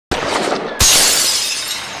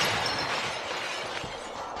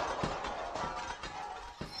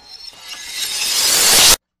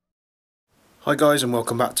Hi guys, and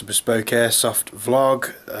welcome back to Bespoke Airsoft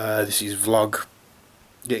vlog. This is vlog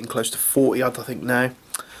getting close to 40 odd I think now.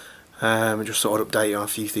 I just sort of update you on a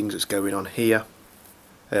few things that's going on here.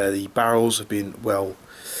 The barrels have been well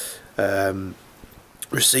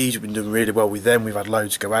received, we've been doing really well with them. We've had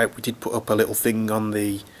loads go out. We did put up a little thing on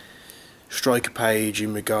the Striker page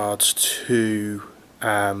in regards to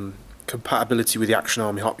compatibility with the Action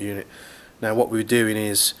Army hop unit. Now what we were doing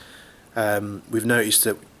is we've noticed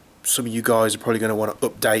that some of you guys are probably going to want to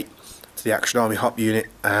update to the Action Army hop unit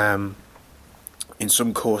in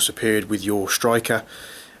some course of period with your Striker.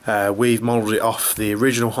 We've modelled it off the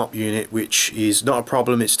original hop unit, which is not a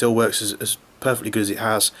problem. It still works as perfectly good as it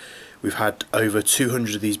has. We've had over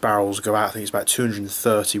 200 of these barrels go out. I think it's about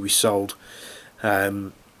 230 we sold,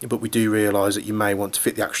 but we do realise that you may want to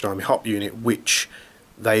fit the Action Army hop unit, which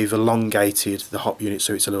they've elongated the hop unit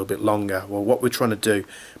so it's a little bit longer. Well, what we're trying to do,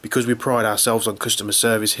 because we pride ourselves on customer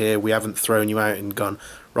service here, we haven't thrown you out and gone,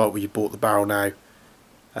 right, well you bought the barrel now,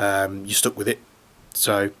 you're stuck with it.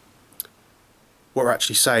 So what we're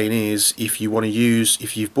actually saying is, if you want to use,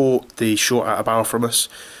 if you've bought the short outer barrel from us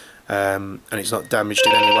and it's not damaged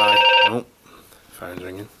in any way, oh, phone's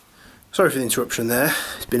ringing. Sorry for the interruption there.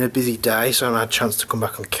 It's been a busy day, so I haven't had a chance to come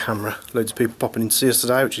back on camera. Loads of people popping in to see us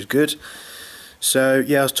today, which is good. So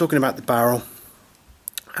yeah, I was talking about the barrel,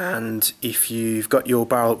 and if you've got your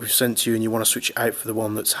barrel that we've sent to you and you want to switch it out for the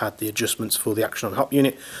one that's had the adjustments for the Action Army hop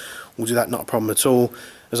unit, we'll do that, not a problem at all,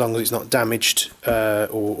 as long as it's not damaged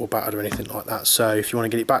or battered or anything like that. So if you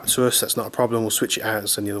want to get it back to us, that's not a problem. We'll switch it out and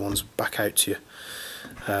send the other ones back out to you,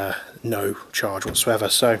 no charge whatsoever.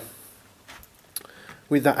 So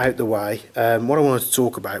with that out the way, what I wanted to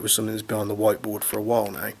talk about was something that's been on the whiteboard for a while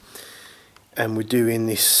now. And we're doing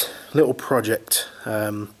this little project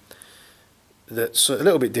that's a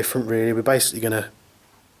little bit different really. We're basically going to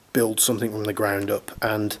build something from the ground up,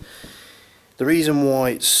 and the reason why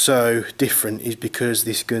it's so different is because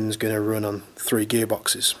this gun's going to run on 3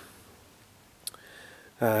 gearboxes,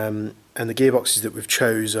 and the gearboxes that we've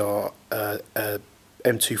chose are M249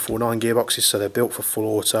 gearboxes, so they're built for full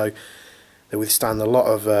auto. They withstand a lot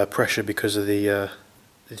of pressure because of the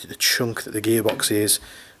chunk that the gearbox is.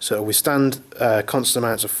 So it'll withstand constant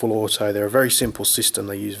amounts of full auto. They're a very simple system.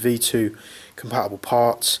 They use V2 compatible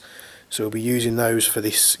parts, so we'll be using those for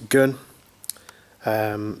this gun.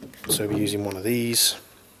 So we'll be using one of these.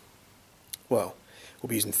 Well, we'll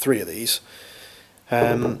be using 3 of these.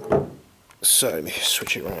 So let me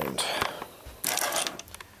switch it around.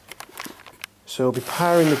 So we'll be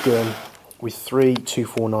powering the gun with 3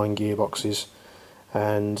 249 gearboxes,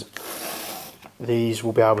 and these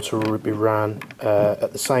will be able to be ran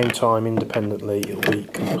at the same time independently. It'll be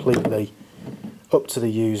completely up to the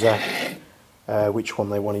user which one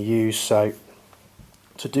they want to use. So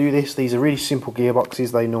to do this, these are really simple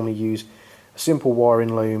gearboxes. They normally use a simple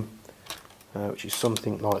wiring loom, which is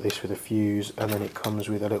something like this with a fuse, and then it comes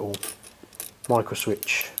with a little micro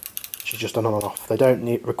switch, which is just on and off. They don't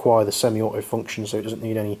require the semi-auto function, so it doesn't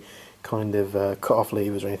need any kind of cut-off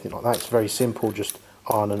levers or anything like that. It's very simple, just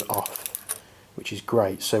on and off, which is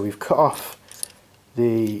great. So we've cut off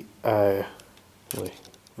the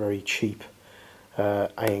very cheap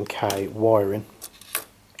A&K wiring.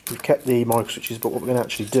 We've kept the micro switches, but what we're going to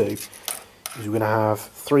actually do is we're going to have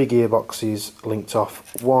 3 gearboxes linked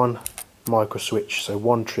off 1 micro switch, so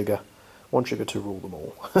one trigger to rule them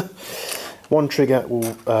all. One trigger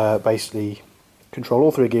will basically control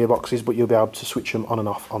all 3 gearboxes, but you'll be able to switch them on and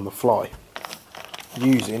off on the fly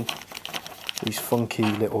using these funky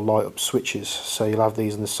little light up switches. So you'll have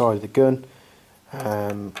these on the side of the gun,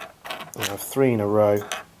 you'll have 3 in a row,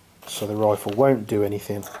 so the rifle won't do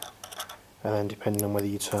anything, and then depending on whether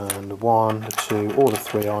you turn the 1, the 2 or the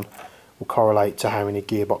 3 on, will correlate to how many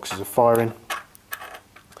gearboxes are firing.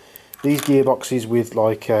 These gearboxes with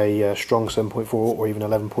like a strong 7.4 or even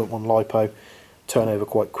 11.1 LiPo turn over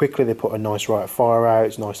quite quickly. They put a nice rate of fire out,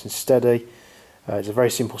 it's nice and steady. It's a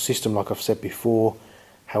very simple system, like I've said before.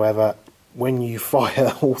 However, when you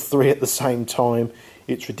fire all 3 at the same time,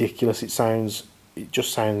 it's ridiculous. It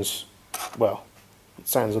just sounds, well, it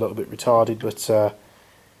sounds a little bit retarded, but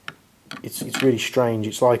it's really strange.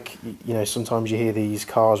 It's like, you know, sometimes you hear these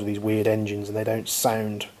cars with these weird engines and they don't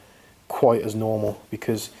sound quite as normal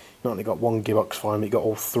because you've not only got 1 gearbox firing, but you've got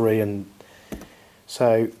all 3. And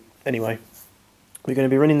so anyway, we're going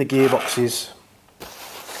to be running the gearboxes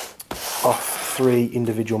off 3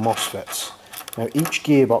 individual MOSFETs. Now each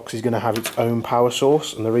gearbox is going to have its own power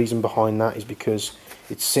source, and the reason behind that is because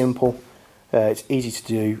it's simple, it's easy to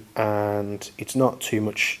do, and it's not too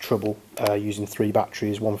much trouble using 3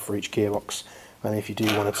 batteries, 1 for each gearbox. And if you do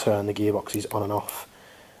want to turn the gearboxes on and off,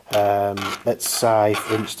 Let's say,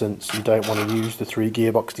 for instance, you don't want to use the 3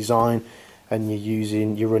 gearbox design, and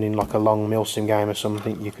you're running like a long milsim game or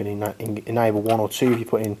something. You can enable 1 or 2 if you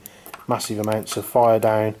put in massive amounts of fire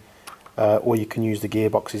down, or you can use the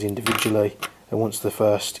gearboxes individually. And once the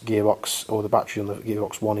first gearbox or the battery on the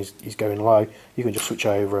gearbox 1 is going low, you can just switch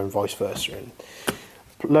over and vice versa. And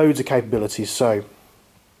loads of capabilities. So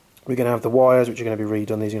we're going to have the wires, which are going to be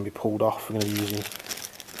redone. These are going to be pulled off. We're going to be using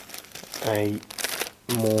a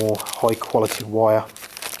more high quality wire.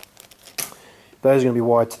 Those are going to be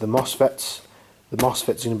wired to the MOSFETs. The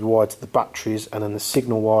MOSFETs are going to be wired to the batteries, and then the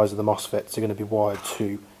signal wires of the MOSFETs are going to be wired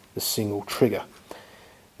to the single trigger.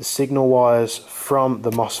 The signal wires from the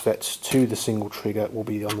MOSFETs to the single trigger will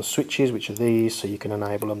be on the switches, which are these, so you can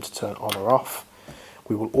enable them to turn on or off.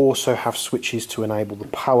 We will also have switches to enable the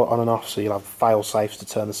power on and off, so you'll have fail safes to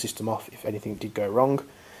turn the system off if anything did go wrong.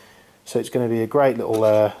 So it's going to be a great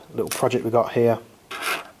little project we got here.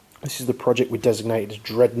 This is the project we designated as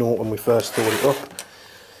Dreadnought when we first thought it up,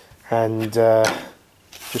 and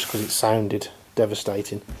just because it sounded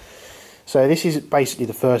devastating. So this is basically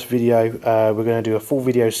the first video. We're going to do a full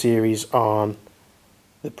video series on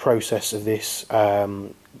the process of this,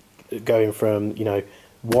 going from, you know,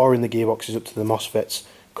 wiring the gearboxes up to the MOSFETs,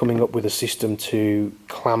 coming up with a system to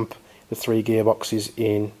clamp the 3 gearboxes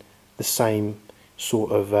in the same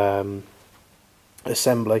sort of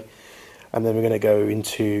assembly. And then we're going to go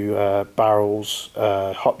into barrels,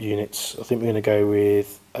 hop units. I think we're going to go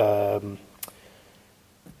with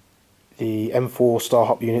the M4 style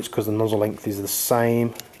hop units because the nozzle length is the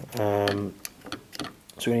same. So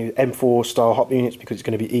we're going to use M4 style hop units because it's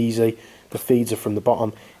going to be easy. The feeds are from the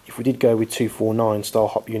bottom. If we did go with 249 style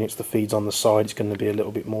hop units, the feeds on the side, it's going to be a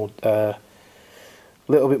little bit more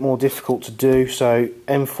difficult to do. So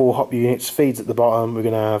M4 hop units, feeds at the bottom. We're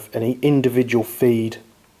going to have an individual feed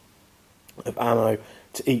of ammo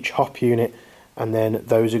to each hop unit, and then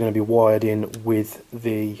those are going to be wired in with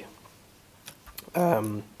the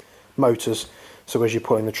motors. So as you're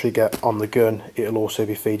pulling the trigger on the gun, it'll also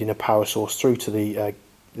be feeding a power source through to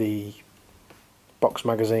the box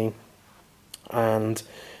magazine, and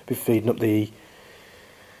be feeding up the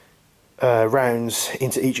rounds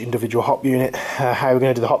into each individual hop unit. How we're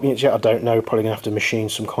going to do the hop units yet, I don't know. Probably going to have to machine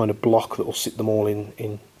some kind of block that will sit them all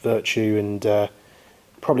in virtue, and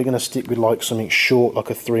probably going to stick with like something short,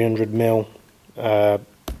 like a 300mm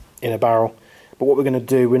in a barrel. But what we're going to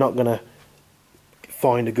do, we're not going to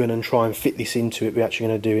find a gun and try and fit this into it. We're actually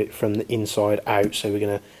going to do it from the inside out. So we're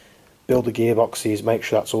going to build the gearboxes, make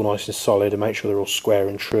sure that's all nice and solid, and make sure they're all square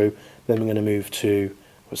and true. Then we're going to move to,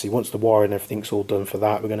 obviously once the wiring and everything's all done for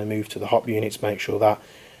that, we're going to move to the hop units, make sure that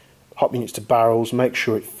hop units to barrels, make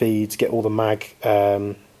sure it feeds, get all the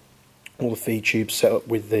all the feed tubes set up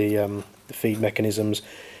with the feed mechanisms,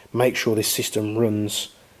 make sure this system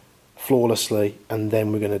runs flawlessly, and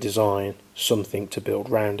then we're going to design something to build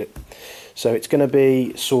around it. So it's going to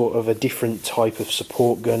be sort of a different type of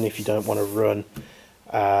support gun if you don't want to run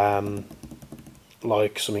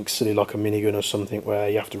like something silly like a minigun or something where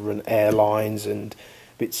you have to run airlines and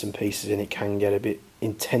bits and pieces, and it can get a bit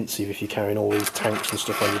intensive if you're carrying all these tanks and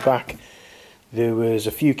stuff on your back. There was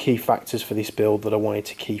a few key factors for this build that I wanted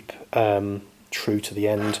to keep true to the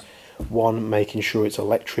end. One, making sure it's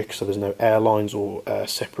electric, so there's no airlines or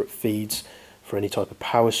separate feeds for any type of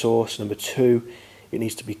power source. Number 2, it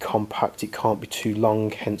needs to be compact, it can't be too long,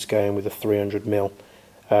 hence going with a 300mm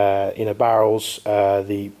inner barrels. What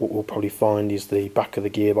we'll probably find is the back of the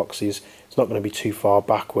gearboxes, it's not going to be too far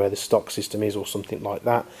back where the stock system is or something like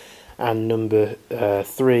that. And number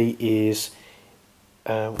 3 is,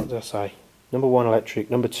 what did I say? Number 1, electric.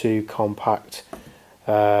 Number 2, compact.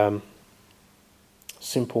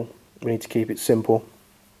 Simple. We need to keep it simple,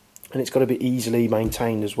 and it's got to be easily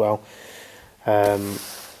maintained as well.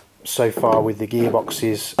 So far with the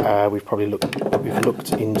gearboxes, we've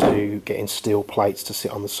looked into getting steel plates to sit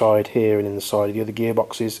on the side here and in the side of the other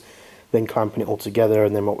gearboxes, then clamping it all together.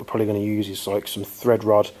 And then what we're probably going to use is like some thread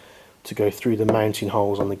rod to go through the mounting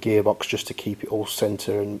holes on the gearbox, just to keep it all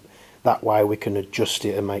centre, and that way we can adjust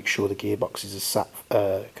it and make sure the gearboxes are sat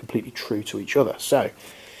completely true to each other.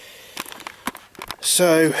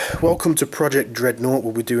 So welcome to Project Dreadnought.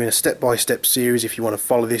 We'll be doing a step-by-step series if you want to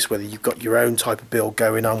follow this, whether you've got your own type of build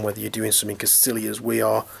going on, whether you're doing something as silly as we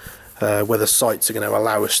are, whether sites are going to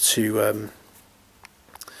allow us to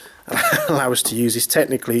use this.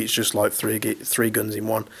 Technically it's just like three guns in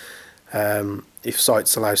one. If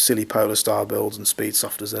sites allow silly polar star builds and speed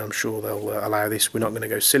softers, then I'm sure they'll allow this. We're not going to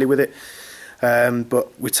go silly with it,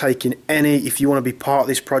 but we're taking if you want to be part of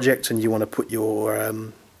this project and you want to put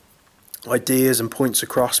your ideas and points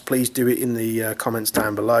across, please do it in the comments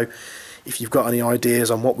down below. if you've got any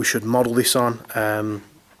ideas on what we should model this on.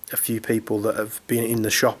 A few people that have been in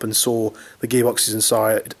the shop and saw the gearboxes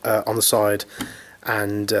inside on the side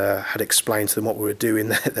and had explained to them what we were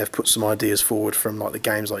doing. They've put some ideas forward from like the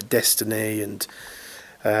games like Destiny, and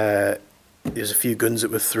there's a few guns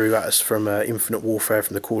that were through at us from Infinite Warfare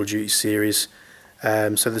from the Call of Duty series.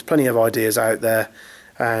 So there's plenty of ideas out there,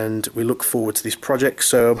 and we look forward to this project.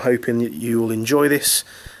 So I'm hoping that you will enjoy this.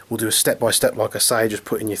 We'll do a step-by-step, like I say, just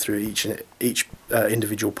putting you through each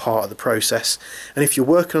individual part of the process. And if you're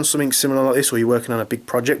working on something similar like this, or you're working on a big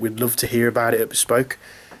project, we'd love to hear about it at Bespoke.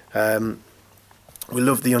 We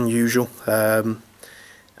love the unusual, and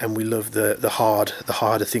we love the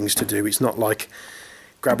harder things to do. It's not like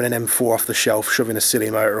grabbing an M4 off the shelf, shoving a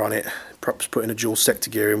silly motor on it, perhaps putting a dual sector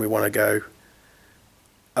gear in. We want to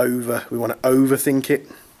overthink it.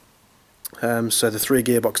 So the 3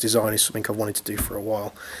 gearbox design is something I've wanted to do for a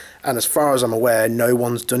while, and as far as I'm aware, no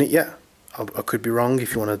one's done it yet. I could be wrong.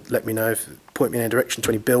 If you want to let me know, point me in a direction to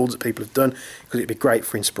any builds that people have done, because it'd be great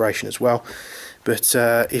for inspiration as well. But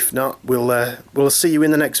if not, we'll see you in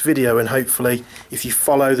the next video, and hopefully if you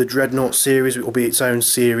follow the Dreadnought series, it will be its own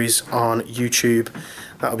series on YouTube.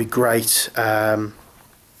 That'll be great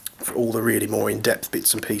for all the really more in-depth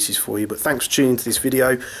bits and pieces for you. But thanks for tuning into this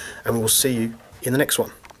video, and we'll see you in the next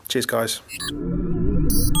one. Cheers, guys.